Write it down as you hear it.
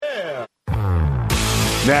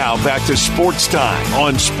Now back to Sports Time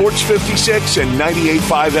on Sports 56 and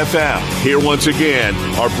 98.5 FM. Here once again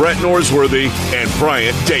are Brett Norsworthy and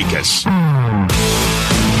Bryant Dacus.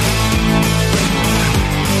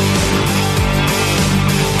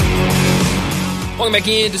 Welcome back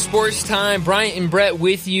into Sports Time. Bryant and Brett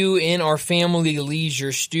with you in our Family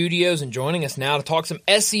Leisure studios, and joining us now to talk some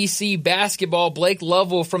SEC basketball, Blake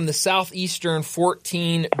Lovell from the Southeastern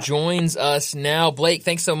 14 joins us now. Blake,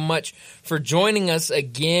 thanks so much for joining us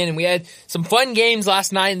again. And we had some fun games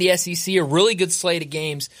last night in the SEC, a really good slate of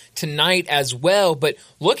games tonight as well. But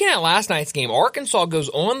looking at last night's game, Arkansas goes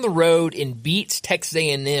on the road and beats Texas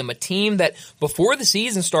A&M, a team that before the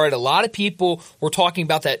season started, a lot of people were talking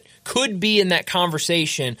about that could be in that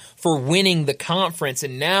conversation for winning the conference.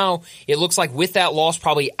 And now it looks like with that loss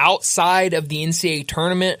probably outside of the NCAA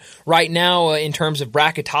tournament right now in terms of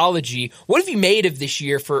bracketology, what have you made of this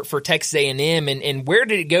year for Texas A&M, and where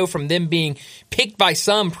did it go from them being picked by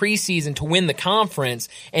some preseason to win the conference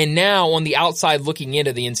and now on the outside looking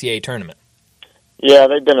into the NCAA tournament? Yeah,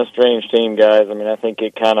 they've been a strange team, guys. I mean, I think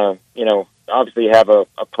it kind of, obviously you have a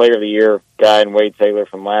player of the year guy in Wade Taylor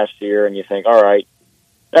from last year, and you think, all right,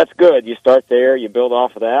 that's good. You start there, you build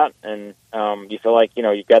off of that, and you feel like,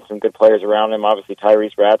 you've got some good players around him. Obviously,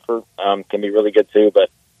 Tyrese Radford can be really good too, but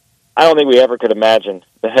I don't think we ever could imagine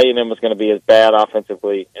that A&M was going to be as bad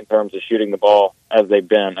offensively in terms of shooting the ball as they've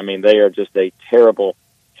been. I mean, they are just a terrible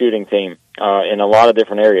shooting team in a lot of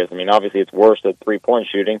different areas. I mean, obviously, it's worse at three-point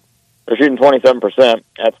shooting. They're shooting 27%.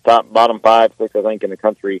 That's bottom 5, 6, I think, in the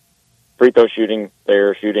country. Free throw shooting,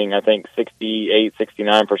 they're shooting, I think, 68,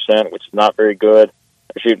 69%, which is not very good.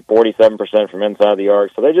 They're shooting 47% from inside the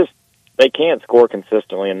arc. So they can't score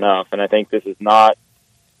consistently enough. And I think this is not,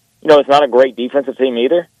 it's not a great defensive team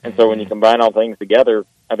either. And so when you combine all things together,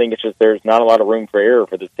 I think it's just there's not a lot of room for error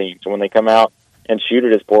for this team. So when they come out and shoot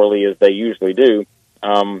it as poorly as they usually do,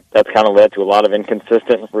 that's kind of led to a lot of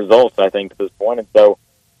inconsistent results, I think, to this point. And so,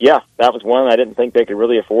 yeah, that was one I didn't think they could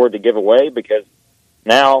really afford to give away, because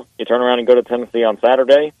now you turn around and go to Tennessee on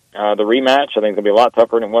Saturday. The rematch, I think, is going to be a lot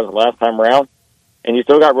tougher than it was the last time around. And you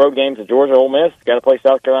still got road games at Georgia, Ole Miss. Got to play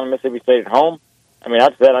South Carolina, Mississippi State at home. I mean, I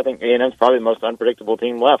think A&M's probably the most unpredictable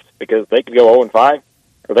team left, because they could go 0-5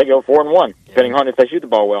 or they go 4-1, depending on if they shoot the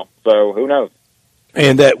ball well. So who knows?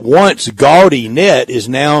 And that once gaudy net is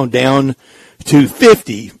now down to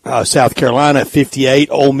 50. South Carolina at 58,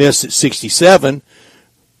 Ole Miss at 67.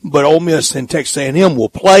 But Ole Miss and Texas A&M will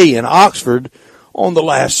play in Oxford on the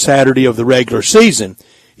last Saturday of the regular season.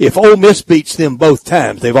 If Ole Miss beats them both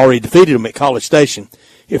times, they've already defeated them at College Station.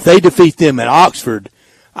 If they defeat them at Oxford,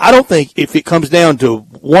 I don't think, if it comes down to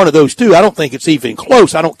one of those two, I don't think it's even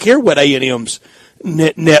close. I don't care what A&M's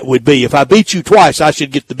net would be. If I beat you twice, I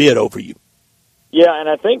should get the bid over you. Yeah, and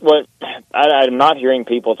I think what I'm not hearing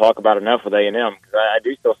people talk about enough with A&M, because I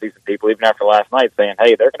do still see some people, even after last night, saying,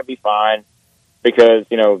 hey, they're going to be fine because,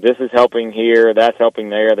 this is helping here, that's helping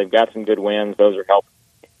there. They've got some good wins. Those are helping.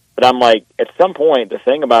 But I'm like, at some point, the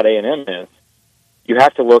thing about A&M is you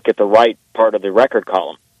have to look at the right part of the record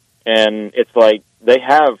column. And it's like they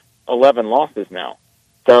have 11 losses now.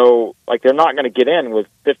 So, they're not going to get in with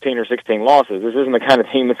 15 or 16 losses. This isn't the kind of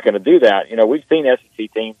team that's going to do that. We've seen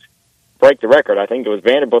SEC teams break the record. I think it was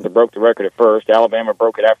Vanderbilt that broke the record at first. Alabama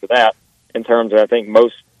broke it after that in terms of, I think,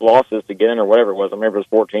 most losses to get in or whatever it was. I remember it was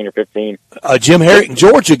 14 or 15. Jim Herrick in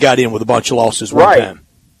Georgia got in with a bunch of losses one time.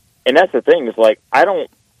 And that's the thing. It's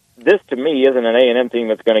this to me isn't an A&M team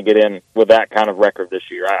that's going to get in with that kind of record this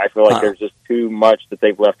year. I feel like there's just too much that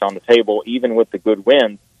they've left on the table, even with the good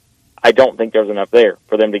wins. I don't think there's enough there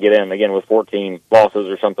for them to get in, again, with 14 losses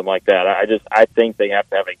or something like that. I think they have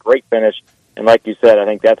to have a great finish. And like you said, I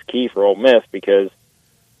think that's key for Ole Miss, because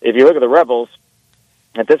if you look at the Rebels,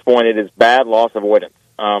 at this point it is bad loss avoidance.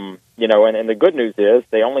 And the good news is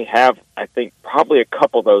they only have, I think, probably a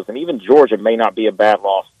couple of those. And even Georgia may not be a bad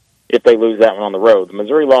loss if they lose that one on the road. The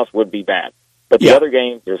Missouri loss would be bad. But the other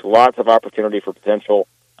games, there's lots of opportunity for potential.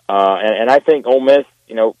 And I think Ole Miss,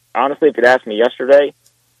 honestly, if you'd asked me yesterday,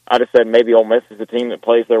 I'd have said maybe Ole Miss is the team that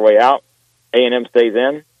plays their way out. A&M stays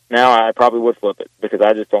in. Now I probably would flip it, because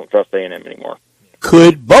I just don't trust A&M anymore.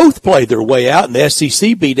 Could both play their way out and the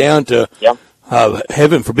SEC be down to,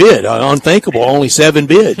 heaven forbid, unthinkable, only 7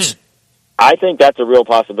 bids? I think that's a real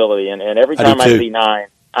possibility. And every time I see 9,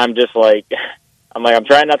 I'm just like, I'm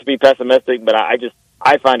trying not to be pessimistic, but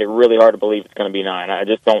I find it really hard to believe it's going to be 9. I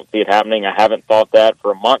just don't see it happening. I haven't thought that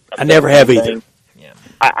for a month. I never have either. Yeah.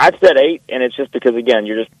 I've said 8, and it's just because, again,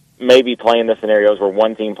 you're just maybe playing the scenarios where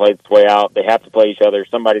one team plays its way out. They have to play each other.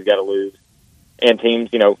 Somebody's got to lose. And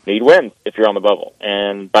teams, need wins if you're on the bubble.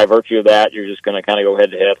 And by virtue of that, you're just going to kind of go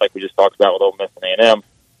head-to-head like we just talked about with Ole Miss and A&M.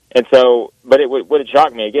 And so, but it would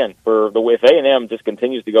shock me again if A&M just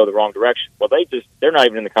continues to go the wrong direction. Well, they're not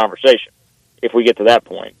even in the conversation. If we get to that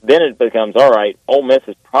point, then it becomes all right. Ole Miss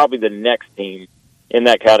is probably the next team in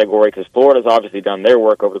that category because Florida's obviously done their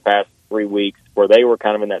work over the past 3 weeks, where they were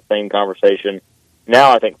kind of in that same conversation.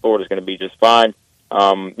 Now I think Florida's going to be just fine.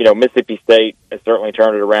 Mississippi State has certainly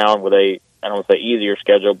turned it around with I don't want to say easier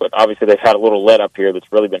schedule, but obviously they've had a little let up here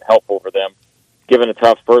that's really been helpful for them, given a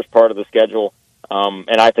tough first part of the schedule.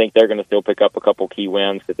 And I think they're going to still pick up a couple key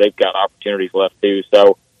wins because they've got opportunities left too.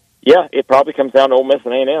 So, yeah, it probably comes down to Ole Miss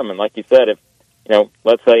and A&M. And like you said, if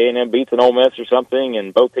let's say A&M beats an Ole Miss or something,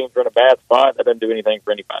 and both teams are in a bad spot, that doesn't do anything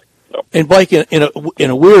for anybody. So. And Blake, in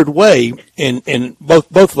a weird way, and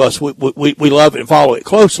both of us we love it and follow it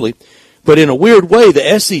closely, but in a weird way,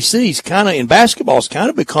 the SEC's kind of in basketball's kind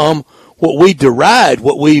of become what we deride,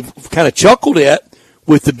 what we've kind of chuckled at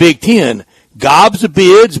with the Big Ten. Gobs of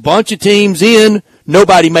bids, bunch of teams in,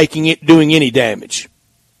 nobody doing any damage.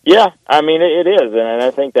 Yeah, I mean, it is, and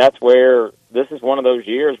I think that's where this is one of those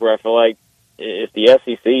years where I feel like if the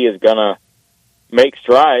SEC is going to make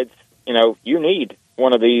strides, you need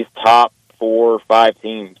one of these top 4 or 5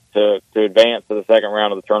 teams to advance to the second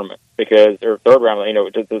round of the tournament or third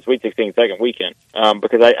round, to the Sweet 16 second weekend.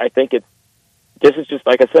 Because I think this is just,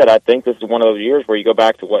 like I said, I think this is one of those years where you go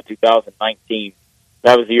back to 2019.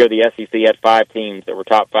 That was the year the SEC had 5 teams that were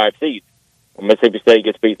top 5 seeds. Well, Mississippi State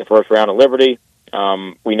gets beat in the first round of Liberty.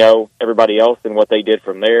 We know everybody else and what they did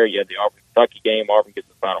from there. You had the Auburn-Kentucky game. Auburn gets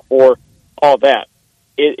to the Final Four. All that.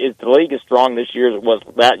 Is the league as strong this year as it was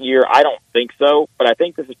that year? I don't think so, but I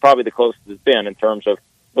think this is probably the closest it's been in terms of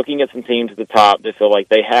looking at some teams at the top that feel like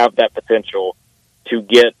they have that potential to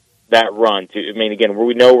get that run. Again,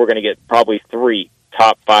 we know we're going to get probably 3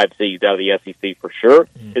 top 5 seeds out of the SEC for sure,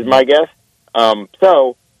 is my guess.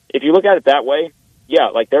 So if you look at it that way, yeah,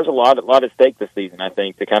 there's a lot at stake this season, I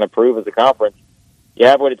think, to kind of prove as a conference you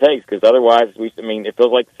have what it takes, because otherwise, it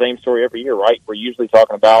feels like the same story every year, right? We're usually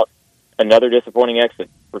talking about another disappointing exit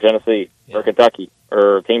for Tennessee or Kentucky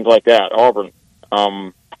or teams like that, Auburn.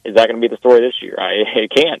 Is that going to be the story this year? It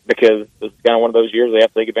can't, because this is kind of one of those years they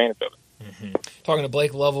have to take advantage of it. Mm-hmm. Talking to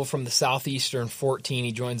Blake Lovell from the Southeastern 14.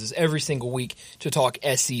 He joins us every single week to talk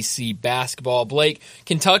SEC basketball. Blake,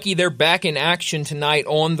 Kentucky, they're back in action tonight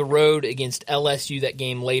on the road against LSU. That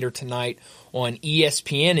game later tonight on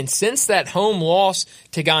ESPN. And since that home loss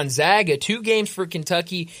to Gonzaga, 2 games for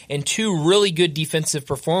Kentucky and 2 really good defensive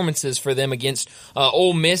performances for them against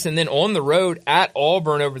Ole Miss, and then on the road at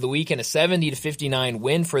Auburn over the weekend, a 70-59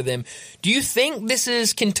 win for them. Do you think this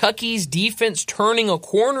is Kentucky's defense turning a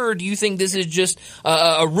corner, or do you think this is just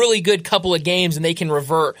a really good couple of games and they can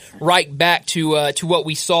revert right back to what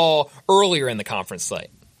we saw earlier in the conference slate?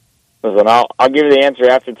 Listen, I'll give you the answer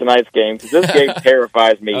after tonight's game, because this game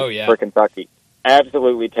terrifies me for Kentucky.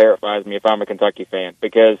 Absolutely terrifies me if I'm a Kentucky fan,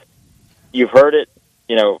 because you've heard it.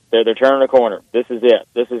 They're turning a corner. This is it.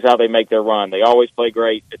 This is how they make their run. They always play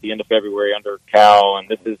great at the end of February under Cal, and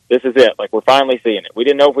this is it. We're finally seeing it. We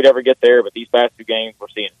didn't know if we'd ever get there, but these past 2 games, we're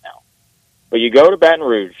seeing it now. But you go to Baton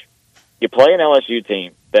Rouge, you play an LSU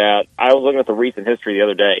team that I was looking at the recent history the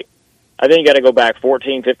other day. I think you got to go back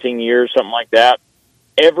 14, 15 years, something like that.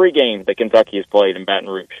 Every game that Kentucky has played in Baton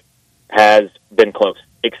Rouge has been close,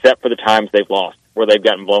 except for the times they've lost, where they've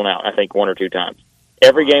gotten blown out, I think 1 or 2 times.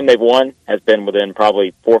 Every game they've won has been within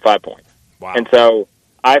probably 4 or 5 points. Wow. And so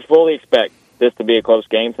I fully expect this to be a close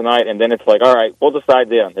game tonight, and then it's all right, we'll decide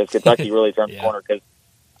then if Kentucky really turns the corner. Because,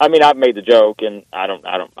 I've made the joke, and I don't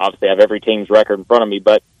obviously have every team's record in front of me,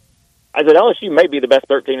 but I said LSU may be the best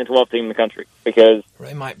 13 and 12 team in the country, because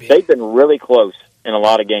they've been really close in a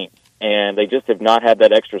lot of games. And they just have not had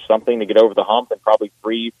that extra something to get over the hump in probably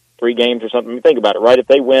three games or something. Think about it, right? If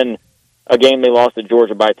they win a game they lost to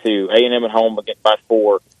Georgia by 2, A&M at home by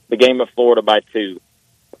 4, the game at Florida by 2.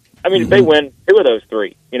 If they win 2 of those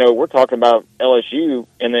 3, we're talking about LSU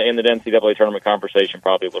in the NCAA tournament conversation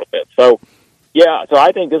probably a little bit. So, so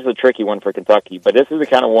I think this is a tricky one for Kentucky. But this is the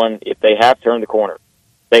kind of one, if they have turned the corner,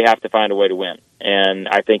 they have to find a way to win. And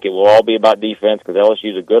I think it will all be about defense, because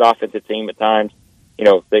LSU is a good offensive team at times.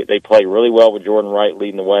 They play really well with Jordan Wright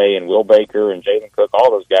leading the way, and Will Baker and Jalen Cook, all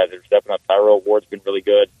those guys that are stepping up. Tyrell Ward's been really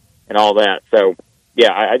good and all that. So,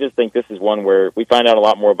 I just think this is one where we find out a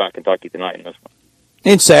lot more about Kentucky tonight in this one.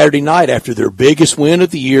 And Saturday night, after their biggest win of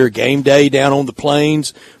the year, game day down on the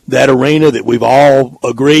Plains, that arena that we've all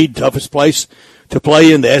agreed, toughest place to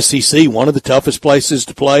play in the SEC, one of the toughest places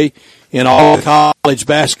to play in all college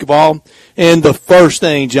basketball. And the first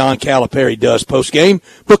thing John Calipari does post-game,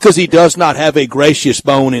 because he does not have a gracious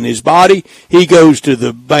bone in his body, he goes to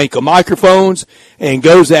the bank of microphones and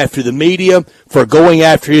goes after the media for going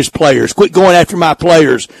after his players. Quit going after my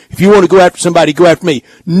players. If you want to go after somebody, go after me.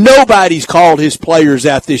 Nobody's called his players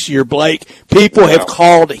out this year, Blake. People have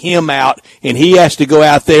called him out, and he has to go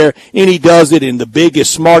out there, and he does it in the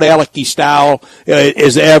biggest smart alecky style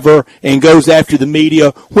as ever, and goes after the media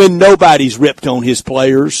when nobody's ripped on his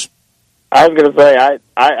players. I was going to say,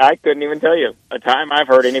 I couldn't even tell you a time I've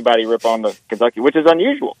heard anybody rip on the Kentucky, which is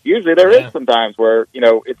unusual. Usually there is some times where,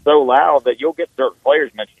 it's so loud that you'll get certain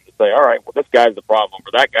players mentioned to say, all right, well, this guy's the problem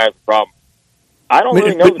or that guy's the problem. I don't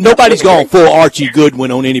really know. But nobody's gone full Archie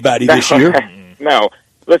Goodwin on anybody this year. No.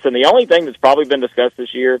 Listen, the only thing that's probably been discussed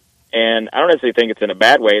this year, and I don't necessarily think it's in a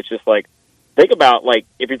bad way, it's just like, think about,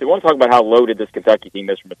 if you want to talk about how loaded this Kentucky team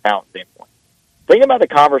is from a talent standpoint, think about the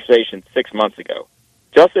conversation 6 months ago.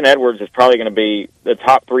 Justin Edwards is probably going to be the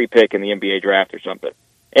top 3 pick in the NBA draft or something.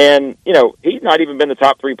 And, he's not even been the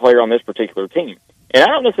top 3 player on this particular team. And I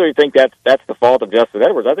don't necessarily think that's the fault of Justin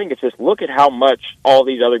Edwards. I think it's just look at how much all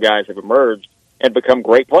these other guys have emerged and become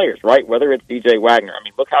great players, right? Whether it's DJ Wagner. I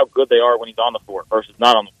mean, look how good they are when he's on the floor versus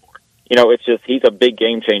not on the floor. It's just he's a big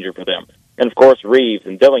game changer for them. And, of course, Reeves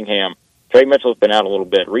and Dillingham. Trey Mitchell's been out a little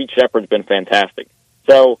bit. Reed Shepherd's been fantastic.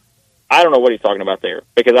 So I don't know what he's talking about there,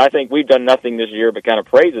 because I think we've done nothing this year but kind of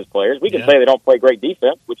praise his players. We can say they don't play great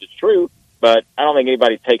defense, which is true, but I don't think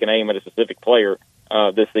anybody's taken aim at a specific player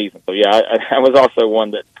this season. So, I was also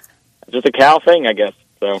one that just a Cal thing, I guess.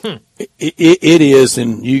 So It is,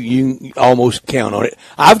 and you almost count on it.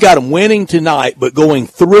 I've got them winning tonight, but going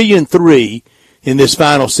 3-3 in this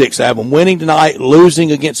final 6. I have them winning tonight,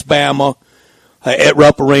 losing against Bama at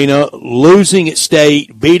Rupp Arena, losing at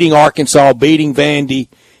State, beating Arkansas, beating Vandy,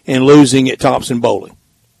 and losing at Thompson Bowling.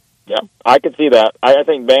 Yeah, I could see that. I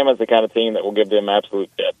think Bama's the kind of team that will give them absolute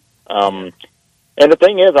death. And the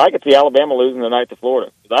thing is, I could see Alabama losing tonight to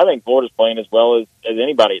Florida, because I think Florida's playing as well as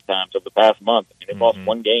anybody at times over the past month. I mean, they've lost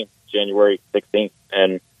one game January 16th,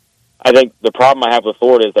 and I think the problem I have with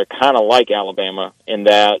Florida is they're kind of like Alabama in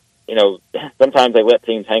that, sometimes they let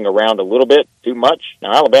teams hang around a little bit too much.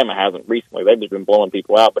 Now, Alabama hasn't recently. They've just been blowing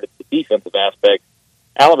people out, but it's the defensive aspect.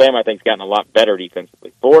 Alabama, I think, has gotten a lot better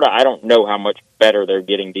defensively. Florida, I don't know how much better they're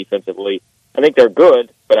getting defensively. I think they're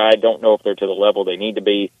good, but I don't know if they're to the level they need to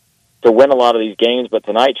be to win a lot of these games. But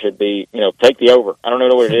tonight should be, take the over. I don't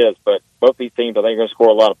know what it is, but both these teams, I think, are going to score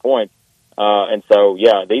a lot of points. And so,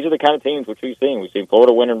 these are the kind of teams which we've seen. We've seen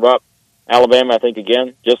Florida win and Rupp. Alabama, I think,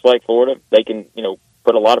 again, just like Florida, they can,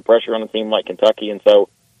 put a lot of pressure on a team like Kentucky. And so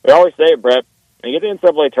we always say it, Brett, when you get to the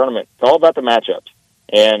NCAA tournament, it's all about the matchups.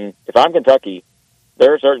 And if I'm Kentucky,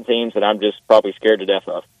 there are certain teams that I'm just probably scared to death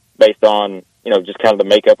of based on, just kind of the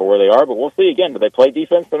makeup of where they are. But we'll see again. Do they play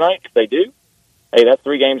defense tonight? If they do, hey, that's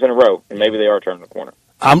 3 games in a row, and maybe they are turning the corner.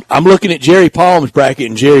 I'm looking at Jerry Palm's bracket,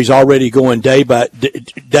 and Jerry's already going daily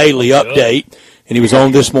update. And he was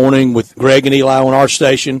on this morning with Greg and Eli on our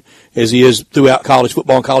station, as he is throughout college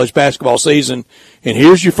football and college basketball season. And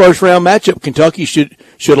here's your first round matchup. Kentucky should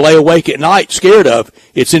lay awake at night, scared of.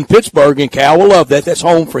 It's in Pittsburgh, and Cal will love that. That's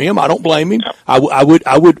home for him. I don't blame him. I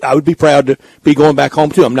would be proud to be going back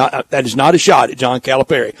home too. That is not a shot at John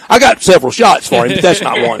Calipari. I got several shots for him, but that's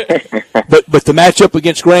not one. But the matchup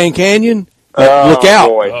against Grand Canyon, look out.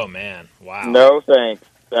 Boy. Oh man, wow. No thanks.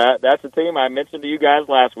 That's a team I mentioned to you guys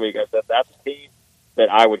last week. I said that's a team that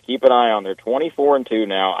I would keep an eye on. They're 24-2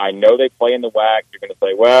 now. I know they play in the WAC. You're going to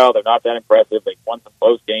say, well, they're not that impressive. They've won some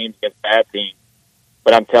close games against bad teams.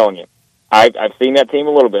 But I'm telling you, I've seen that team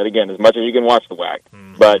a little bit, again, as much as you can watch the WAC.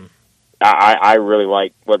 Mm-hmm. But I really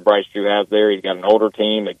like what Bryce Drew has there. He's got an older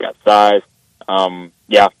team. They've got size.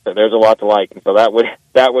 There's a lot to like. And so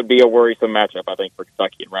that would be a worrisome matchup, I think, for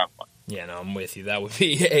Kentucky in round 1. Yeah, no, I'm with you. That would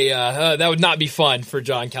be that would not be fun for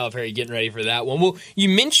John Calipari getting ready for that one. Well, you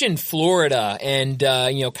mentioned Florida and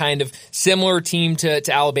kind of similar team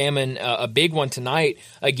to Alabama and a big one tonight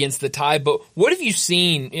against the Tide. But what have you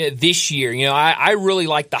seen this year? I really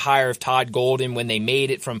like the hire of Todd Golden when they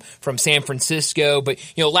made it from San Francisco. But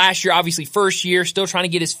last year, obviously first year, still trying to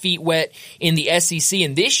get his feet wet in the SEC,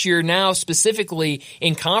 and this year now specifically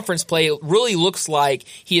in conference play, it really looks like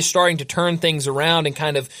he is starting to turn things around and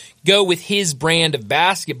kind of go with his brand of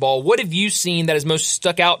basketball. What have you seen that has most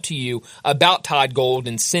stuck out to you about Todd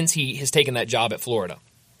Golden since he has taken that job at Florida?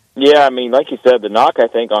 Yeah, I mean, like you said, the knock, I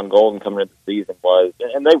think, on Golden coming into the season was,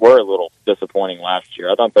 and they were a little disappointing last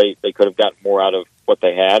year. I thought they could have gotten more out of what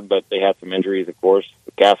they had, but they had some injuries, of course,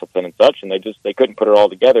 with Castleton and such, and they couldn't put it all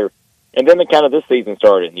together. And then this season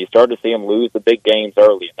started, and you started to see them lose the big games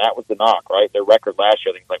early, and that was the knock, right? Their record last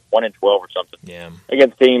year, I think, was like 1-12 or something,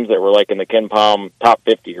 against teams that were like in the Ken Palm top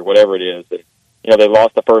 50 or whatever it is. And they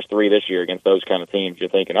lost the first 3 this year against those kind of teams. You're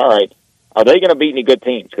thinking, all right, are they going to beat any good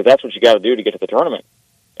teams? Because that's what you got to do to get to the tournament.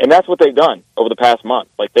 And that's what they've done over the past month.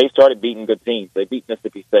 Like, they started beating good teams. They beat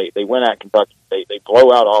Mississippi State. They went at Kentucky State. They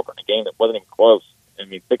blow out Auburn, a game that wasn't even close.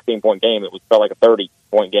 16-point game. It felt like a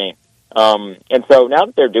 30-point game. And so now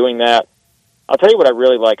that they're doing that, I'll tell you what I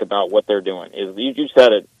really like about what they're doing is you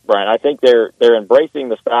said it, Brian. I think they're embracing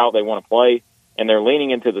the style they want to play, and they're leaning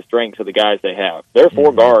into the strengths of the guys they have. Their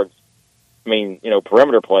 4 guards,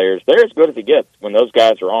 perimeter players, they're as good as it gets when those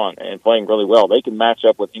guys are on and playing really well. They can match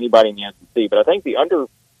up with anybody in the SEC. But I think the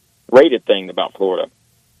underrated thing about Florida,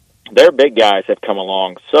 their big guys have come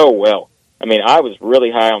along so well. I was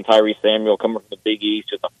really high on Tyrese Samuel coming from the Big East,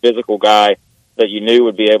 just a physical guy that you knew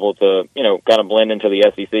would be able to, kind of blend into the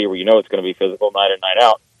SEC where it's going to be physical night in, night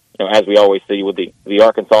out, as we always see with the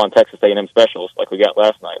Arkansas and Texas A&M specials like we got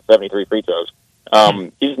last night, 73 free throws.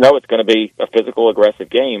 You just know it's going to be a physical, aggressive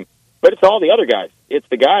game. But it's all the other guys. It's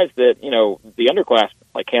the guys that, the underclassmen,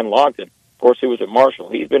 like Ken Logden, of course, who was at Marshall.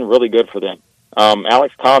 He's been really good for them.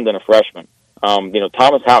 Alex Condon, a freshman.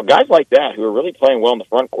 Thomas Howe, guys like that who are really playing well in the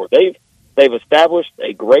front court. They've established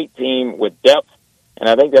a great team with depth, and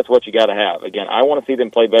I think that's what you got to have. Again, I want to see them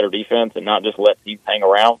play better defense and not just let teams hang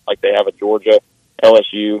around like they have at Georgia,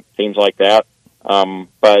 LSU, teams like that.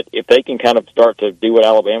 But if they can kind of start to do what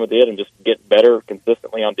Alabama did and just get better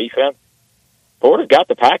consistently on defense, Florida's got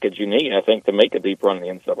the package you need, I think, to make a deep run in the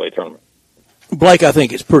NCAA tournament. Blake, I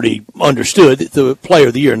think it's pretty understood that the player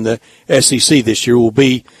of the year in the SEC this year will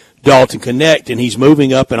be Dalton Connect, and he's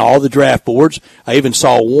moving up in all the draft boards. I even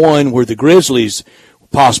saw one where the Grizzlies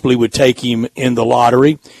possibly would take him in the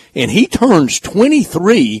lottery, and he turns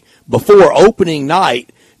 23 before opening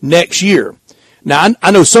night next year. Now, I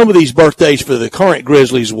know some of these birthdays for the current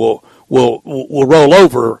Grizzlies will roll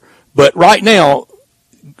over, but right now,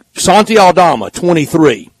 Santi Aldama,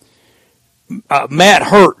 23. Matt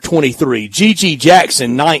Hurt, 23. Gigi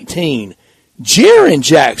Jackson, 19. Jaren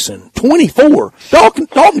Jackson, 24.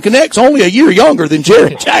 Dalton Connect's only a year younger than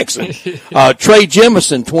Jaren Jackson. Trey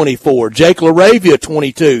Jemison, 24. Jake LaRavia,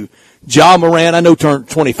 22. Ja Moran, I know, turned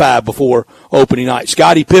 25 before opening night.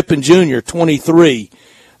 Scottie Pippen Jr., 23.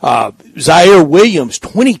 Zaire Williams,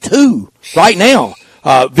 22 right now.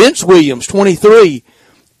 Vince Williams, 23.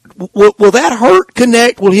 Will that hurt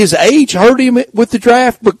Connect? Will his age hurt him with the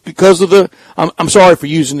draft because of I'm sorry for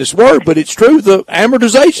using this word, but it's true, the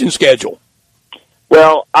amortization schedule?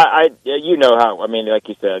 Well, like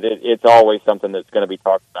you said, it's always something that's going to be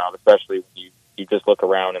talked about, especially when you just look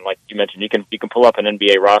around and, like you mentioned, you can pull up an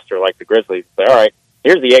NBA roster like the Grizzlies and say, all right,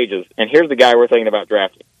 here's the ages, and here's the guy we're thinking about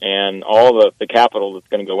drafting, and all the capital that's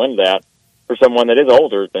going to go into that for someone that is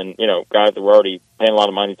older than, guys that we're already paying a lot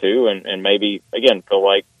of money to, and maybe, again, feel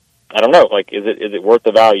like, I don't know, like, is it worth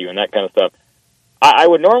the value and that kind of stuff? I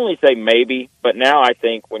would normally say maybe, but now I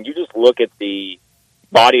think when you just look at the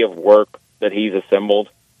body of work that he's assembled,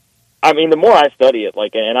 the more I study it,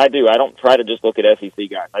 and I don't try to just look at SEC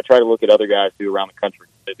guys. I try to look at other guys too around the country,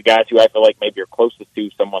 the guys who I feel like maybe are closest to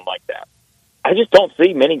someone like that. I just don't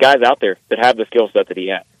see many guys out there that have the skill set that he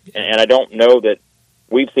has. And I don't know that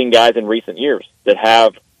we've seen guys in recent years that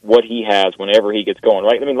have what he has whenever he gets going,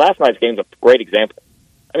 right? Last night's game's a great example.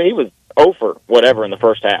 He was 0 for whatever in the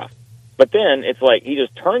first half. But then it's like he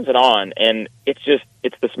just turns it on, and it's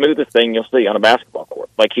the smoothest thing you'll see on a basketball court.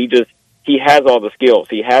 Like, he has all the skills.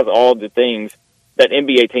 He has all the things that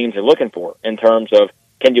NBA teams are looking for in terms of,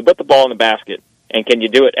 can you put the ball in the basket, and can you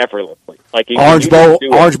do it effortlessly? Like, orange ball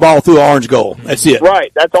through orange goal. That's it.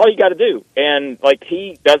 Right. That's all you got to do. And,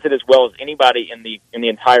 he does it as well as anybody in the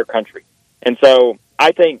entire country. And so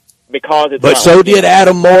I think because it's But so did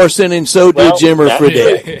Adam Morrison, and so did Jimmer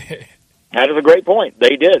Fredette. That is a great point.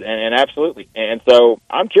 They did, and absolutely. And so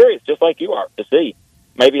I'm curious, just like you are, to see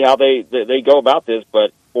maybe how they go about this.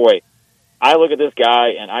 But, boy, I look at this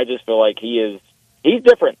guy, and I just feel like he's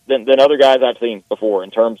different than other guys I've seen before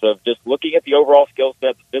in terms of just looking at the overall skill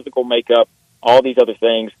set, the physical makeup, all these other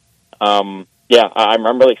things. I'm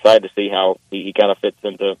really excited to see how he kind of fits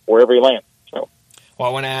into wherever he lands. So. Well,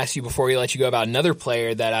 I want to ask you before we let you go about another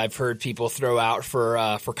player that I've heard people throw out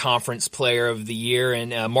for Conference Player of the Year,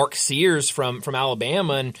 and Mark Sears from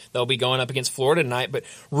Alabama, and they'll be going up against Florida tonight. But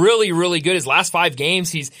really, really good. His last 5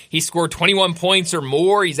 games, he's scored 21 points or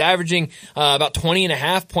more. He's averaging about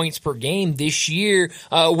 20.5 points per game this year.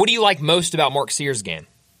 What do you like most about Mark Sears' game?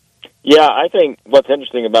 Yeah, I think what's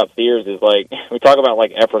interesting about Sears is, we talk about,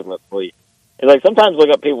 effortlessly. It's like sometimes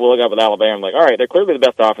people will look up at Alabama like, all right, they're clearly the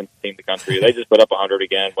best offensive team in the country. They just put up 100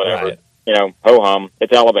 again, whatever. Right. Ho-hum.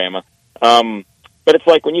 It's Alabama. But it's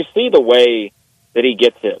like when you see the way that he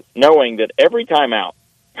gets his, knowing that every time out,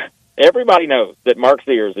 everybody knows that Mark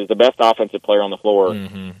Sears is the best offensive player on the floor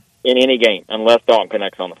in any game, unless Dalton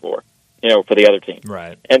connects on the floor, for the other team.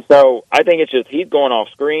 Right. And so I think it's just he's going off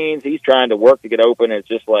screens. He's trying to work to get open. It's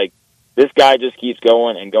just like this guy just keeps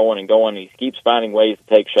going and going and going. He keeps finding ways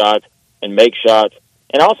to take shots and make shots.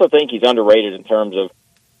 And I also think he's underrated in terms of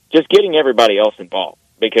just getting everybody else involved.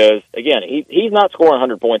 Because, again, he's not scoring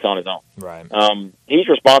 100 points on his own. Right. He's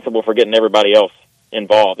responsible for getting everybody else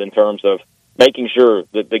involved in terms of making sure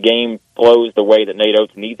that the game flows the way that Nate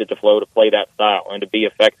Oates needs it to flow to play that style and to be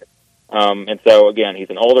effective. And so, again,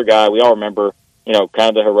 he's an older guy. We all remember, kind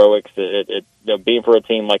of the heroics, being for a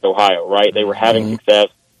team like Ohio, right? They were having success.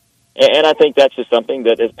 And I think that's just something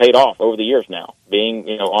that has paid off over the years now, being,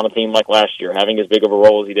 on a team like last year, having as big of a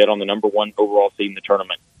role as he did on the number 1 overall seed in the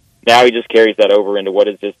tournament. Now he just carries that over into what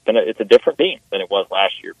is just it's a different team than it was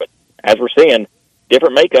last year. But as we're seeing,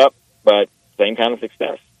 different makeup, but same kind of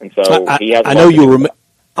success. And so he has. I know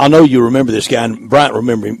you remember this guy, and Bryant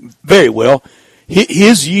remember him very well.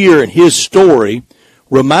 His year and his story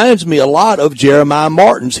reminds me a lot of Jeremiah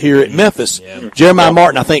Martin's here at Memphis. Yeah. Jeremiah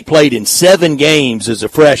Martin, I think, played in 7 games as a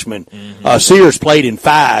freshman. Sears played in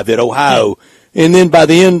 5 at Ohio. And then by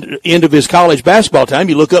the end of his college basketball time,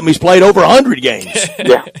 you look up and he's played over 100 games.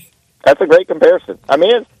 Yeah, that's a great comparison. I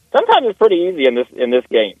mean, sometimes it's pretty easy in this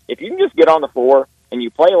game. If you can just get on the floor and you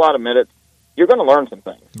play a lot of minutes, you're going to learn some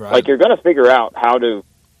things. Right. Like you're going to figure out how to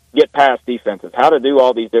get past defenses, how to do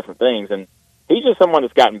all these different things. And he's just someone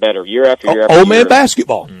that's gotten better year after year after year. Old man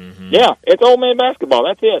basketball. Yeah, it's old man basketball.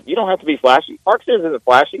 That's it. You don't have to be flashy. Mark Sears isn't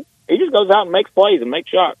flashy. He just goes out and makes plays and makes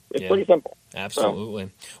shots. It's pretty simple.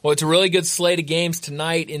 Absolutely. Well, it's a really good slate of games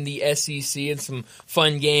tonight in the SEC and some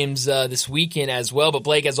fun games this weekend as well. But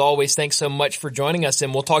Blake, as always, thanks so much for joining us,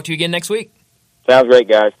 and we'll talk to you again next week. Sounds great,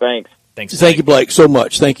 guys. Thanks. Thank you, Blake, so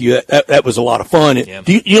much. Thank you. That was a lot of fun. Yeah.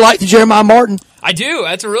 Do you like the Jeremiah Martin? I do.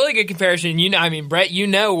 That's a really good comparison. Brett,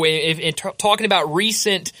 if talking about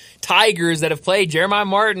recent Tigers that have played, Jeremiah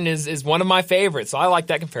Martin is one of my favorites. So I like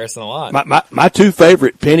that comparison a lot. My 2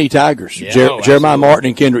 favorite Penny Tigers, Jeremiah Martin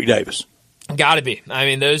and Kendrick Davis. Got to be. I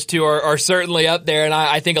mean, those two are certainly up there, and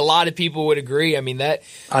I think a lot of people would agree. I mean,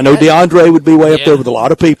 I know DeAndre would be way up there with a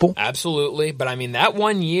lot of people. Absolutely. But, I mean, that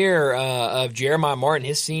 1 year of Jeremiah Martin,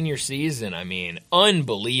 his senior season, I mean,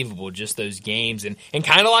 unbelievable, just those games. And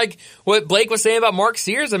kind of like what Blake was saying about Mark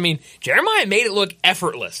Sears, I mean, Jeremiah made it look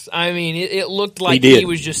effortless. I mean, it looked like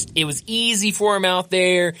it was easy for him out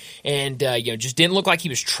there, and, just didn't look like he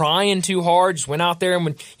was trying too hard. Just went out there, and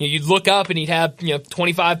when you'd look up and he'd have,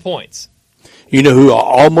 25 points. You know who I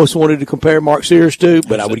almost wanted to compare Mark Sears to,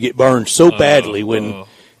 but I would get burned so badly when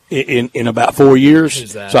in about 4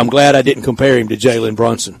 years. So I'm glad I didn't compare him to Jalen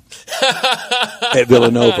Brunson at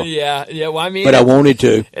Villanova. Yeah. Well, I mean, but I wanted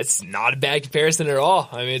to. It's not a bad comparison at all.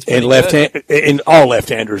 I mean, it's and all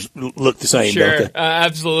left-handers look the same, don't they?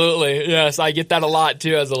 Absolutely. Yes, I get that a lot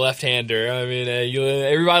too as a left-hander. I mean,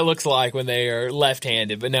 everybody looks alike when they are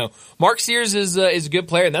left-handed. But no, Mark Sears is a good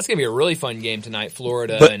player, and that's going to be a really fun game tonight,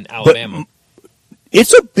 Florida and Alabama.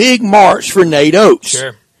 It's a big march for Nate Oates.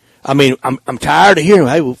 Sure. I mean, I'm tired of hearing,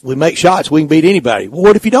 hey, we make shots, we can beat anybody. Well,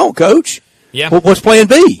 what if you don't, Coach? Yeah. Well, what's plan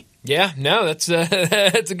B? Yeah, no, that's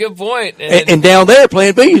a good point. And down there,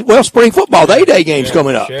 plan B, spring football, the A-Day game's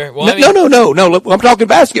coming up. Sure. Well, No. I'm talking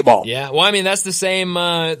basketball. Yeah. Well, I mean, that's the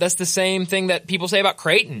same thing that people say about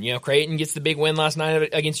Creighton. Creighton gets the big win last night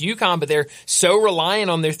against UConn, but they're so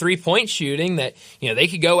reliant on their 3-point shooting that, they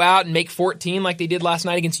could go out and make 14 like they did last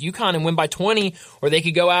night against UConn and win by 20, or they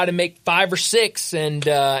could go out and make 5 or 6 and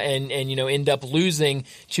end up losing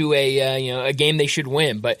to a game they should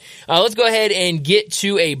win. But let's go ahead and get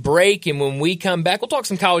to a break, and when we come back, we'll talk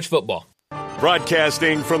some college football.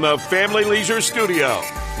 Broadcasting from the Family Leisure Studio,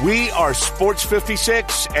 we are Sports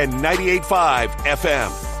 56 and 98.5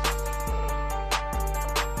 FM.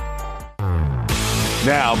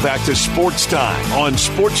 Now back to Sports Time on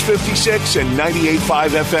Sports 56 and 98.5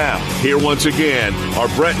 FM. Here once again are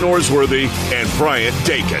Brett Norsworthy and Bryant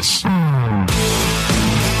Dacus.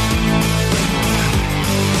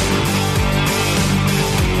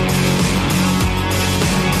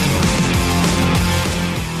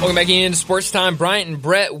 Welcome back into Sportstime. Bryant and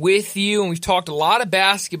Brett with you, and we've talked a lot of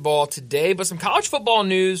basketball today, but some college football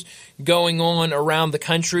news going on around the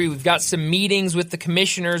country. We've got some meetings with the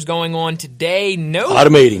commissioners going on today. A lot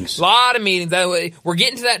of meetings. We're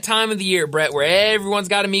getting to that time of the year, Brett, where everyone's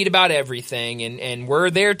got to meet about everything, and we're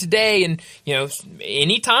there today. And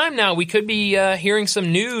any time now we could be hearing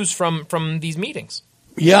some news from these meetings.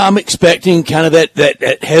 Yeah, I'm expecting kind of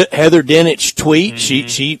that Heather Dinich tweet. Mm-hmm.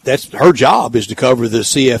 She that's her job, is to cover the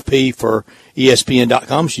CFP for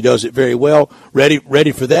ESPN.com. She does it very well.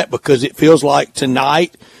 Ready for that, because it feels like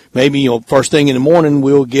tonight, maybe first thing in the morning,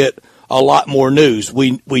 we'll get a lot more news.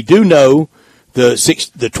 We do know the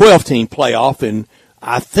 12-team playoff, and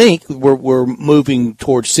I think we're moving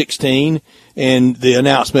towards 16, and the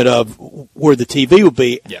announcement of where the TV will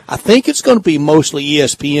be. Yeah. I think it's going to be mostly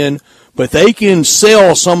ESPN, but they can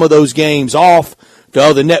sell some of those games off to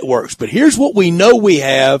other networks. But here's what we know we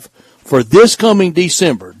have for this coming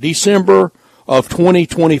December of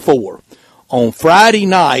 2024. On Friday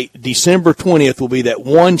night, December 20th, will be that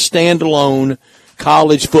one standalone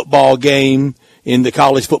college football game in the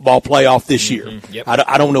college football playoff this year. Mm-hmm. Yep.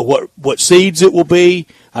 I don't know what seeds it will be.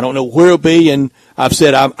 I don't know where it'll be. And I've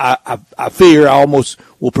said I fear, I almost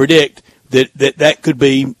will predict that could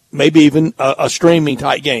be maybe even a streaming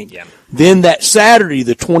type game. Yeah. Then that Saturday,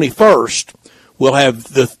 the 21st, we'll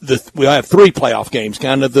have we'll have three playoff games,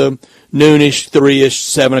 kind of the noonish, 3-ish,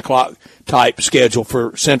 7 o'clock type schedule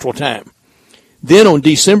for Central Time. Then on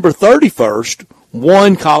December 31st,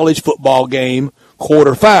 one college football game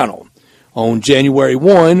quarterfinal. On January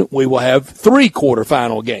 1, we will have three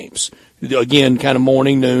quarterfinal games. Again, kind of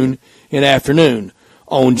morning, noon, and afternoon.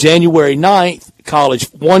 On January 9th,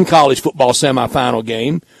 one college football semifinal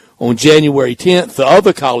game. On January 10th, the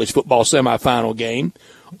other college football semifinal game.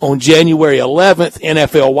 On January 11th,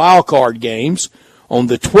 NFL wildcard games. On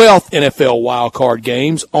the 12th, NFL wildcard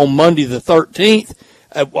games. On Monday the 13th,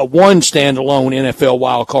 one standalone NFL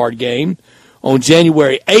wildcard game. On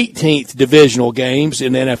January 18th, divisional games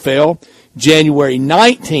in the NFL. January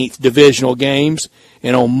 19th, divisional games.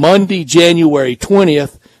 And on Monday, January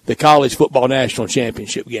 20th, the College Football National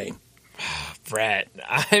Championship game. Brett,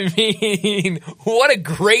 I mean, what a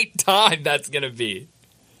great time that's going to be.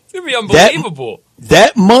 It's going to be unbelievable.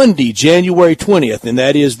 That Monday, January 20th, and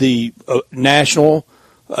that is the national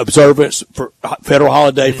observance for federal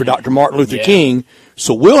holiday for Dr. Martin Luther King.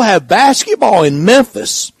 So we'll have basketball in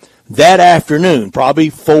Memphis that afternoon, probably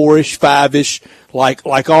 4-ish, 5-ish,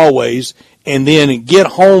 like always, and then get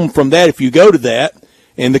home from that if you go to that,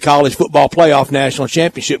 and the College Football Playoff National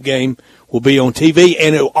Championship game will be on TV,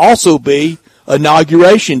 and it will also be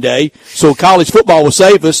Inauguration Day, so college football will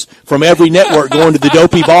save us from every network going to the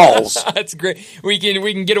dopey balls. That's great. We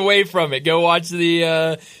can get away from it. Go watch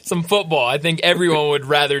some football. I think everyone would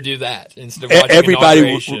rather do that instead of watching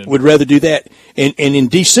Everybody would rather do that. And in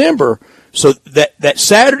December, so that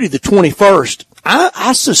Saturday the 21st,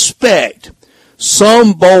 I suspect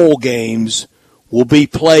some bowl games will be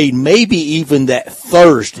played maybe even that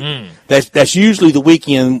Thursday. That's usually the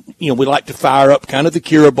weekend. We like to fire up kind of the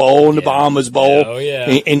Cura Bowl and the Bahamas Bowl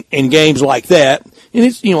and games like that. And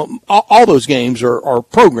it's, all those games are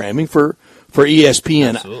programming for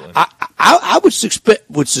ESPN. Absolutely. I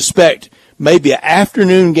would suspect maybe an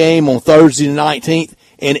afternoon game on Thursday the 19th,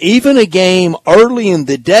 and even a game early in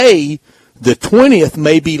the day, the 20th,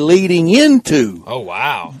 may be leading into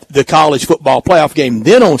the college football playoff game.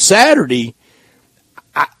 Then on Saturday,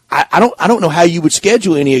 I don't know how you would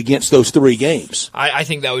schedule any against those three games. I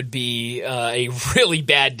think that would be a really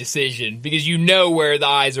bad decision, because where the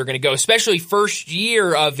eyes are going to go, especially first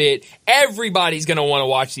year of it. Everybody's going to want to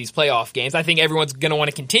watch these playoff games. I think everyone's going to want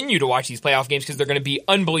to continue to watch these playoff games because they're going to be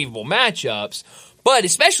unbelievable matchups. But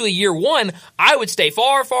especially year one, I would stay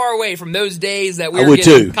far, far away from those days that we were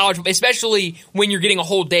getting college football, especially when you're getting a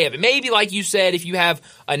whole day of it. Maybe, like you said, if you have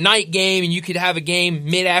a night game and you could have a game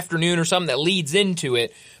mid-afternoon or something that leads into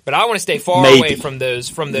it. But I want to stay far away from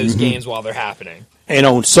those games while they're happening. And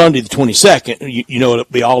on Sunday the 22nd, it'll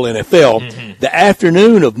be all NFL. The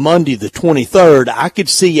afternoon of Monday the 23rd, I could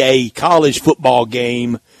see a college football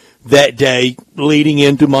game that day leading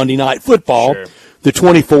into Monday Night Football. Sure. The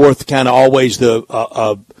 24th, kind of always the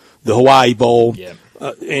Hawaii Bowl,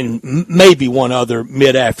 and maybe one other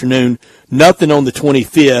mid-afternoon. Nothing on the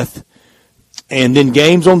 25th, and then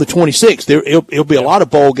games on the 26th. It'll be a lot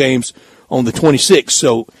of bowl games on the 26th.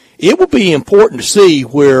 So it will be important to see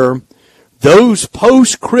where those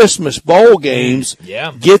post-Christmas bowl games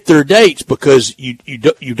get their dates, because you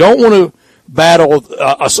don't want to battle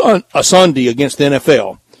a Sunday against the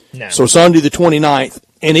NFL. No. So Sunday the 29th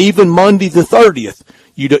and even Monday the 30th.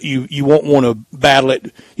 You won't want to battle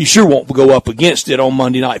it. You sure won't go up against it on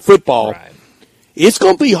Monday Night Football. Right. It's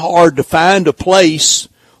going to be hard to find a place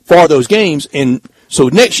for those games. And so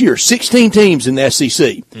next year, 16 teams in the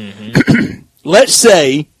SEC. Mm-hmm. Let's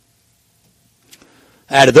say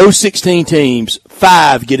out of those 16 teams,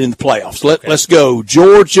 5 get in the playoffs. Let's go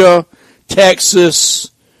Georgia,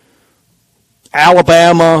 Texas,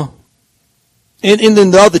 Alabama, and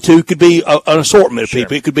then the other 2 could be an assortment of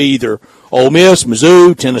people. It could be either Ole Miss,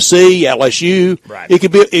 Mizzou, Tennessee, LSU. Right.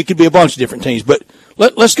 It could be a bunch of different teams. But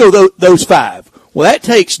let's go those 5. Well, that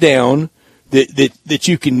takes down that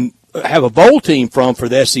you can have a bowl team for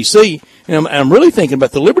the SEC. And I'm really thinking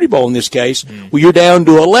about the Liberty Bowl in this case, where you're down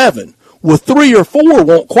to 11. Well, 3 or 4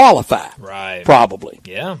 won't qualify. Right. Probably.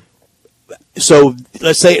 Yeah. So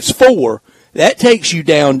let's say it's 4. That takes you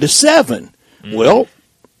down to 7. Well,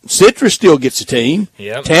 Citrus still gets a team.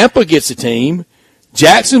 Yep. Tampa gets a team.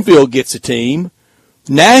 Jacksonville gets a team.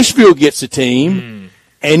 Nashville gets a team.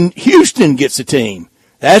 And Houston gets a team.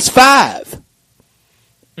 That's 5.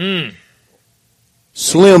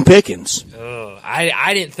 Slim pickings. Oh,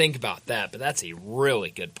 I didn't think about that, but that's a really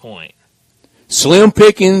good point. Slim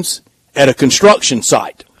pickings at a construction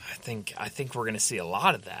site. I think we're going to see a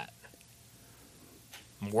lot of that.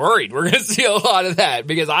 I'm worried we're going to see a lot of that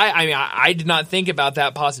because I did not think about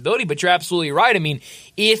that possibility, but you're absolutely right. I mean,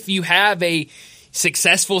 if you have a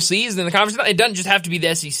successful season in the conference, it doesn't just have to be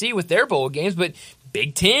the SEC with their bowl games, but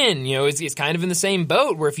Big Ten, is kind of in the same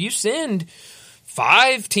boat where if you send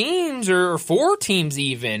 5 teams or 4 teams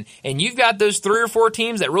even, and you've got those 3 or 4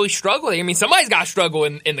 teams that really struggle. I mean, somebody's got to struggle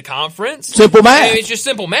in the conference. Simple math. I mean, it's just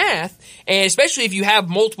simple math. And especially if you have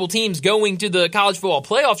multiple teams going to the college football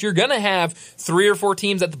playoffs, you're going to have 3 or 4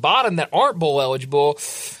 teams at the bottom that aren't bowl eligible,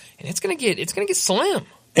 and it's going to get slim.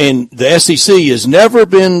 And the SEC has never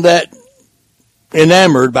been that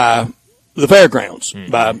enamored by the fairgrounds,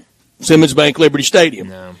 by Simmons Bank Liberty Stadium.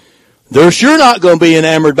 No. They're sure not going to be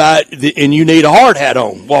enamored by it, and you need a hard hat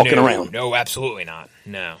on walking around. No, absolutely not.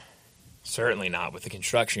 No, certainly not with the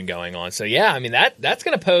construction going on. So, yeah, I mean, that's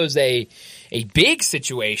going to pose a big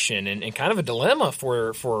situation and kind of a dilemma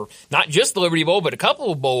for not just the Liberty Bowl, but a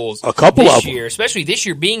couple of bowls this year, especially this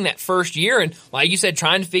year being that first year. And like you said,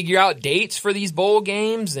 trying to figure out dates for these bowl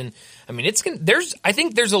games. And I mean, I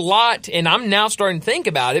think there's a lot, and I'm now starting to think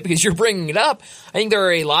about it because you're bringing it up. I think there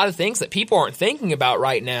are a lot of things that people aren't thinking about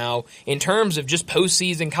right now in terms of just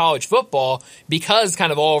postseason college football because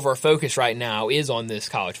kind of all of our focus right now is on this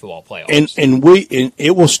college football playoffs. And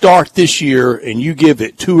it will start this year, and you give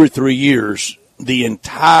it 2 or 3 years, the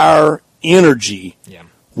entire energy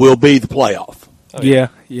will be the playoff. Oh,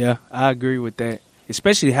 yeah, I agree with that.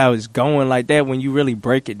 Especially how it's going like that when you really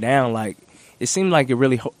break it down, like, it seemed like it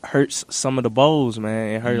really hurts some of the bowls,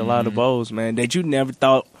 man. It hurt a lot of the bowls, man, that you never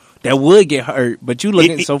thought that would get hurt, but you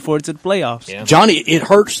looking so forward to the playoffs. Yeah. Johnny, it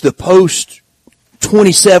hurts the post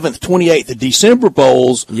 27th, 28th of December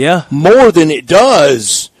bowls more than it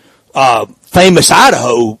does famous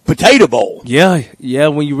Idaho Potato Bowl. Yeah,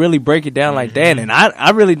 when you really break it down like that. And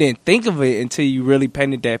I really didn't think of it until you really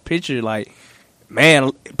painted that picture, like,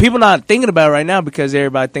 man, people not thinking about it right now because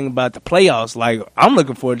everybody thinking about the playoffs. Like, I'm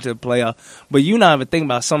looking forward to the playoffs. But you not even thinking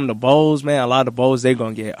about some of the bowls, man. A lot of the bowls, they're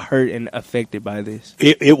going to get hurt and affected by this.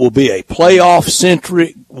 It will be a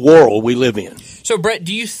playoff-centric world we live in. So, Brett,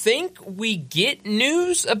 do you think we get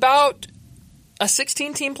news about a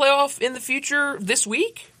 16-team playoff in the future this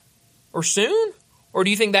week or soon? Or do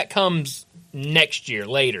you think that comes next year,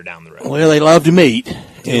 later down the road? Well, they love to meet.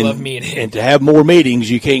 They love meeting. And to have more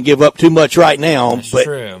meetings, you can't give up too much right now. That's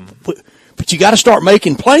true. But you got to start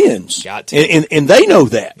making plans. Got to. And they know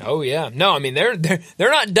that. Oh, yeah. No, I mean, they're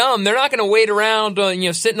not dumb. They're not going to wait around,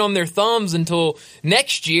 sitting on their thumbs until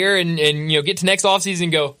next year and get to next offseason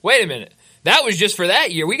and go, wait a minute, that was just for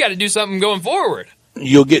that year. We got to do something going forward.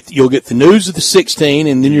 You'll get the news of the 16,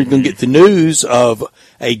 and then you're going to get the news of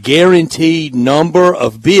a guaranteed number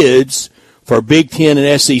of bids for Big Ten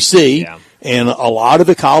and SEC. Yeah. And a lot of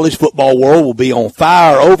the college football world will be on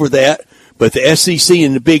fire over that. But the SEC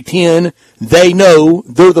and the Big Ten, they know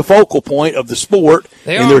they're the focal point of the sport,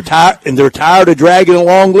 they're tired of dragging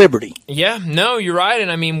along Liberty. Yeah, no, you're right.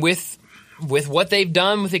 And I mean, with what they've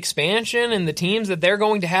done with expansion and the teams that they're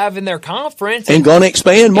going to have in their conference, and going to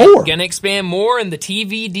expand more, and the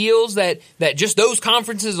TV deals that just those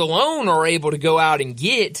conferences alone are able to go out and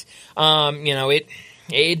get,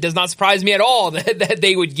 It does not surprise me at all that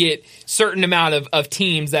they would get certain amount of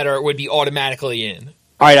teams that would be automatically in.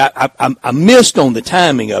 All right, I missed on the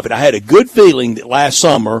timing of it. I had a good feeling that last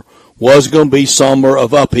summer was going to be summer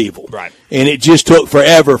of upheaval. Right. And it just took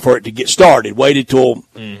forever for it to get started. Waited till,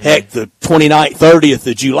 heck, the 29th, 30th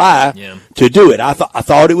of July to do it. I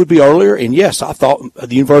thought it would be earlier, and yes, I thought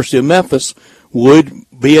the University of Memphis would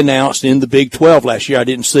be announced in the Big 12 last year. I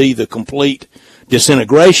didn't see the complete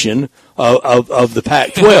disintegration of the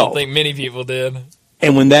Pac-12. I don't think many people did.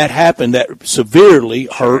 And when that happened, that severely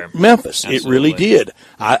hurt Memphis. Absolutely. It really did.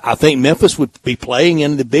 I think Memphis would be playing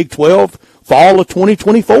in the Big 12 fall of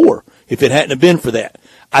 2024 if it hadn't have been for that.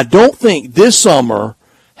 I don't think this summer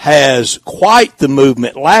has quite the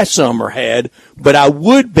movement last summer had, but I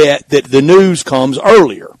would bet that the news comes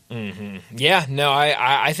earlier. Mm-hmm. Yeah, no,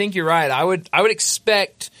 I think you're right. I would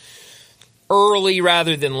expect early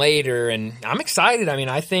rather than later, and I'm excited. I mean,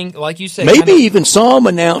 I think, like you said, maybe even some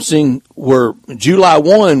announcing were July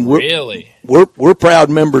 1. We're proud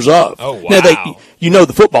members of. Oh, wow. Now,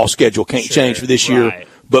 the football schedule can't change for this year,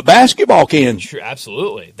 but basketball can. Sure,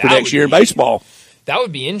 absolutely. For next year in baseball. That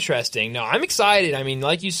would be interesting. No, I'm excited. I mean,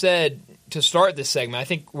 like you said, to start this segment, I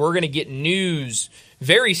think we're going to get news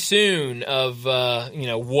very soon of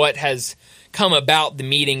what has come about the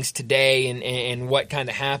meetings today and what kind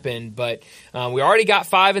of happened. But we already got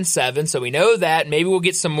 5 and 7, so we know that. Maybe we'll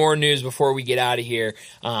get some more news before we get out of here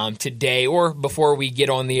today or before we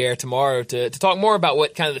get on the air tomorrow to talk more about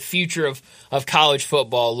what kind of the future of college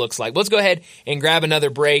football looks like. Let's go ahead and grab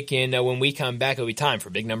another break, and when we come back, it'll be time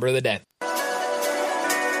for Big Number of the Day.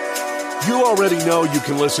 You already know you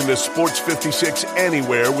can listen to Sports 56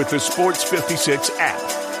 anywhere with the Sports 56 app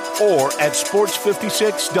or at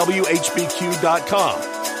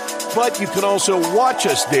sports56whbq.com. But you can also watch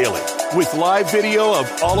us daily with live video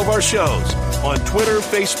of all of our shows on Twitter,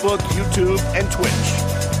 Facebook, YouTube, and Twitch.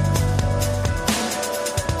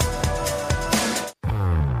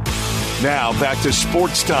 Now back to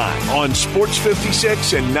Sports Time on Sports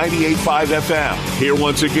 56 and 98.5 FM. Here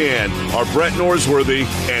once again are Brett Norsworthy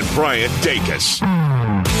and Bryant Dacus.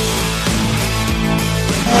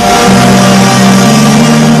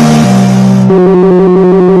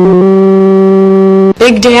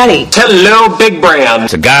 Big Daddy. Hello, Big Brand.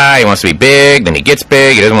 It's a guy, he wants to be big, then he gets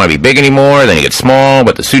big, he doesn't want to be big anymore, then he gets small,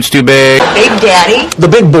 but the suit's too big. Big Daddy. The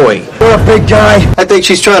big boy. You're a big guy. I think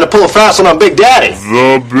she's trying to pull a fast one on Big Daddy.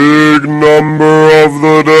 The big number of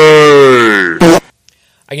the day.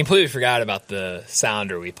 I completely forgot about the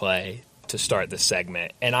sounder we play to start this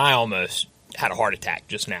segment, and I almost had a heart attack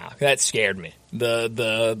just now. That scared me.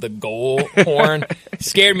 The goal horn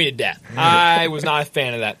scared me to death. I was not a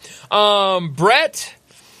fan of that. Brett,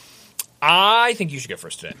 I think you should go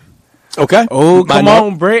first today. Okay. Oh, come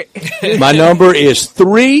on, Brett. My number is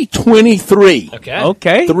 323.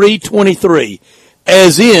 Okay. 323.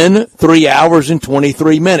 As in 3 hours and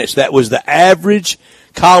 23 minutes. That was the average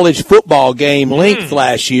college football game length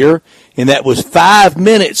last year, and that was 5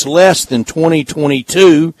 minutes less than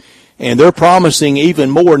 2022. And they're promising even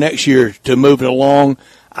more next year to move it along.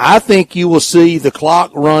 I think you will see the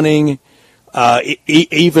clock running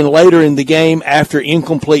even later in the game after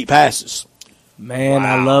incomplete passes. Man,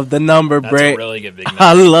 wow. I love the number, That's Brett. A really good big number.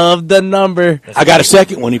 I love the number. I got a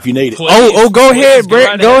second one if you need it. Please, go ahead,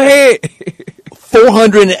 Brett. Go ahead.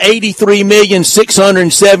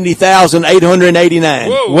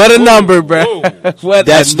 483,670,889. What a number, Brett.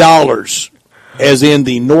 That's dollars, as in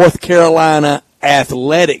the North Carolina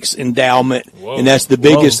Athletics Endowment, and that's the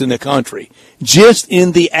biggest in the country. Just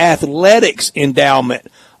in the athletics endowment,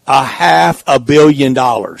 $500 million.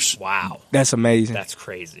 Wow. That's amazing. That's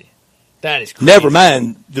crazy. That is crazy. Never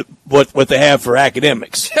mind what they have for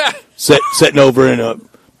academics, sitting over in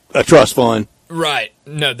a trust fund. Right.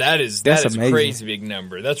 No, that is a crazy big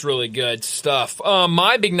number. That's really good stuff.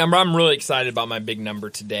 My big number, I'm really excited about my big number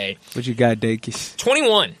today. What you got, Dakis?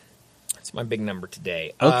 21. That's my big number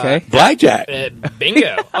today. Okay. Blackjack.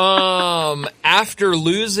 Bingo. After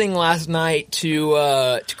losing last night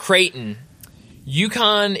to Creighton,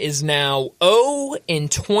 UConn is now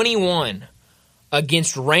 0-21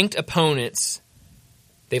 against ranked opponents.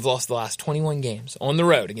 They've lost the last 21 games on the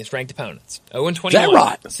road against ranked opponents. 0-21. Is that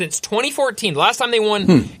right? Since 2014. The last time they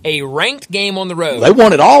won a ranked game on the road. They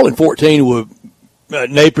won it all in 14 with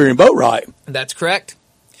Napier and Boatwright. That's correct.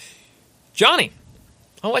 Johnny,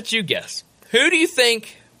 I'll let you guess. Who do you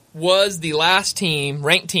think was the last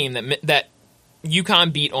ranked team that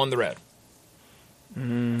UConn beat on the road?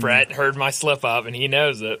 Brett heard my slip up, and he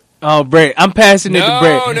knows it. Oh, Brett. I'm passing it to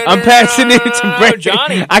Brett. I'm passing it to Brett.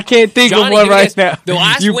 Johnny. I can't think of one right now. The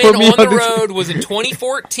last win on the road was in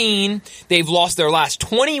 2014. They've lost their last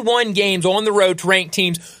 21 games on the road to ranked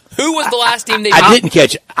teams. Who was the last team they beat? I didn't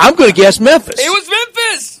catch it. I'm going to guess Memphis. It was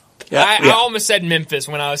Memphis. I almost said Memphis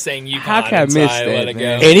when I was saying UConn. How can I miss that, Let it go.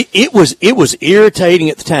 And it was irritating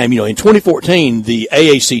at the time. In 2014, the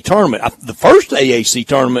AAC tournament, the first AAC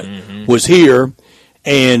tournament was here,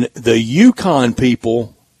 and the UConn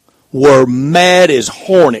people were mad as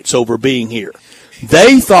hornets over being here.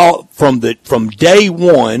 They thought from day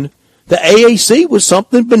one the AAC was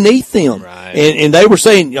something beneath them. Right. And they were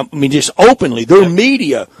saying, just openly, their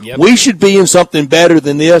media, we should be in something better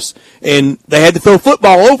than this. And they had to throw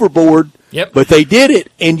football overboard, but they did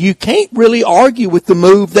it. And you can't really argue with the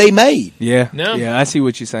move they made. Yeah. No. Yeah, I see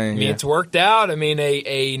what you're saying. It's worked out.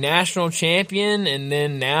 A national champion, and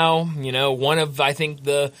then now, one of, I think,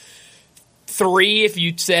 the three, if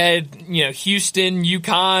you said, Houston,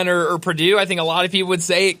 UConn, or Purdue, I think a lot of people would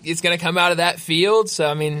say it's going to come out of that field.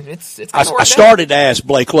 So, it's I started to ask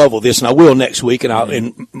Blake Lovell this, and I will next week,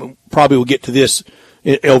 and probably will get to this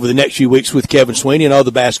over the next few weeks with Kevin Sweeney and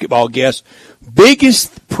other basketball guests.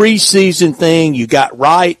 Biggest preseason thing you got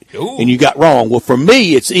right and you got wrong. Well, for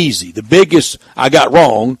me, it's easy. The biggest I got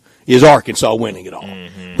wrong is Arkansas winning it all.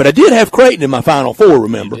 But I did have Creighton in my Final Four,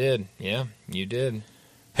 remember? You did. Yeah, you did.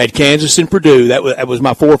 Had Kansas and Purdue. That was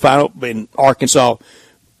my four final in Arkansas.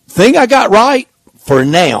 Thing I got right for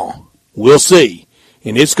now, we'll see.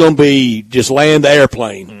 And it's going to be just land the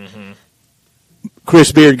airplane.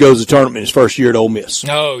 Chris Beard goes to the tournament his first year at Ole Miss.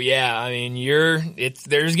 Oh, yeah.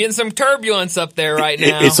 There's getting some turbulence up there right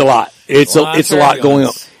now. It's a lot. It's a lot going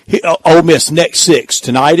on. Ole Miss next 6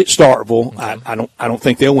 tonight at Starkville. Okay. I don't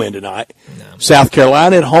think they'll win tonight. No. South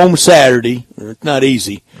Carolina at home Saturday. It's not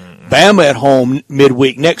easy. Bama at home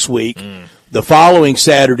midweek next week. The following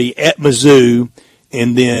Saturday at Mizzou,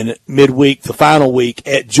 and then midweek, the final week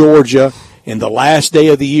at Georgia, and the last day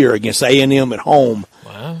of the year against A&M at home.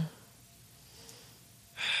 Wow.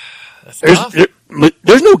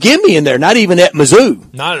 There's no gimme in there, not even at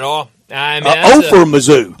Mizzou. Not at all. For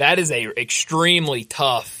Mizzou. That is a extremely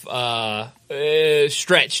tough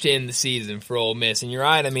stretch to end the season for Ole Miss. And you're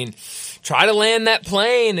right. Try to land that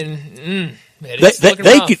plane, and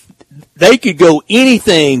they could go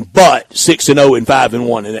anything but 6-0 and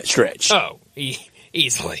 5-1 in that stretch. Oh,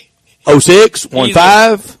 easily. 06,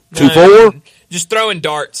 1-5, 2-4. Just throwing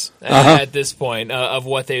darts at this point of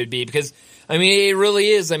what they would be, because it really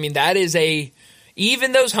is. That is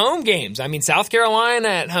even those home games. South Carolina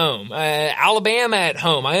at home, Alabama at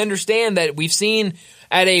home. I understand that we've seen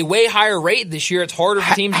at a way higher rate this year. It's harder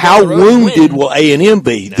for teams to how go on the road wounded will A&M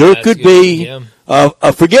be? There could be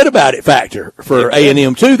a forget about it factor for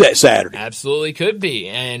A&M too that Saturday. Absolutely could be,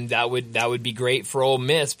 and that would be great for Ole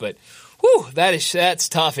Miss. But whew, that's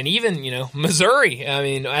tough. And even Missouri.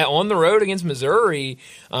 On the road against Missouri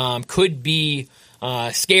could be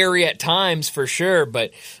scary at times for sure,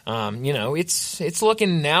 but it's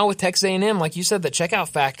looking now with Texas A&M, like you said, the checkout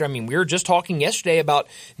factor. We were just talking yesterday about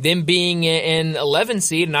them being an 11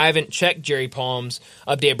 seed, and I haven't checked Jerry Palm's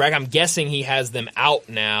updated bracket. I'm guessing he has them out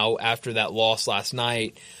now after that loss last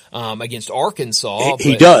night against Arkansas.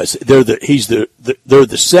 He does. They're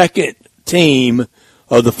the second team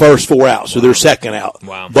of the first 4 out, so they're second out.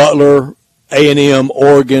 Wow. Butler, A&M,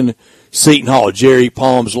 Oregon, Seton Hall. Jerry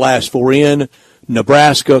Palm's last 4 in.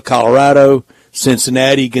 Nebraska, Colorado,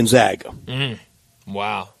 Cincinnati, Gonzaga.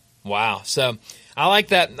 Wow. So I like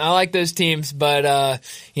that. I like those teams, but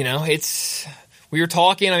we were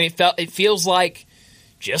talking. It feels like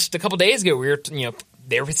just a couple days ago we were,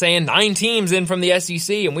 they were saying 9 teams in from the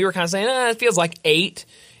SEC, and we were kind of saying, it feels like 8.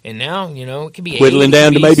 And now, it could be 8. Whittling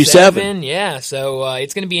down to maybe 7. Yeah, so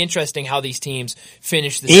it's going to be interesting how these teams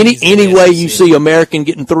finish the season. Any way you see American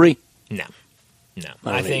getting 3? No.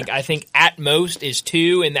 I think at most is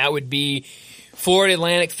 2, and that would be Florida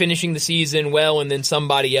Atlantic finishing the season well, and then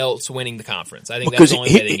somebody else winning the conference. I think that's the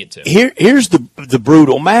only way they get to. Here's the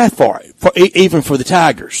brutal math for it, even for the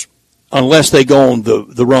Tigers, unless they go on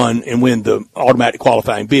the run and win the automatic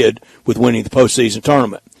qualifying bid with winning the postseason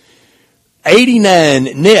tournament.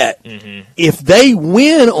 89 net. If they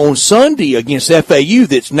win on Sunday against FAU,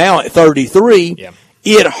 that's now at 33,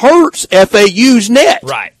 it hurts FAU's net.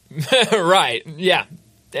 Right. Right. Yeah.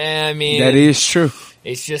 That is true.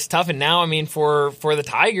 It's just tough. And now, for the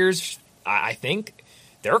Tigers, I think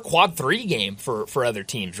they're a quad 3 game for other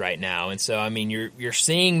teams right now. And so, you're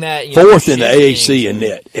seeing that. 4th in the AAC in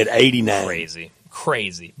net at 89.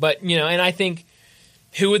 Crazy. But, and I think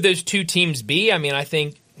who would those 2 teams be? I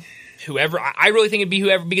think whoever. I really think it'd be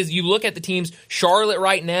whoever, because you look at the teams. Charlotte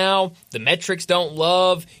right now, the metrics don't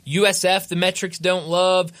love. USF, the metrics don't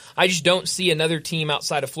love. I just don't see another team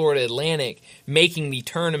outside of Florida Atlantic making the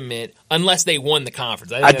tournament unless they won the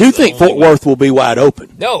conference. I do think Fort Worth will be wide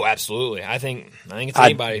open. No, absolutely. I think it's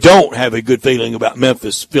anybody. I don't have a good feeling about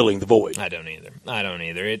Memphis filling the void. I don't either. I don't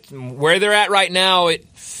either. It's where they're at right now.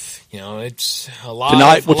 It's a lot.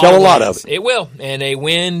 Tonight will tell a lot of it. It will, and a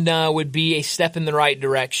win would be a step in the right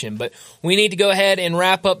direction. But we need to go ahead and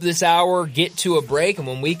wrap up this hour, get to a break, and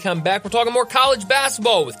when we come back, we're talking more college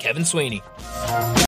basketball with Kevin Sweeney.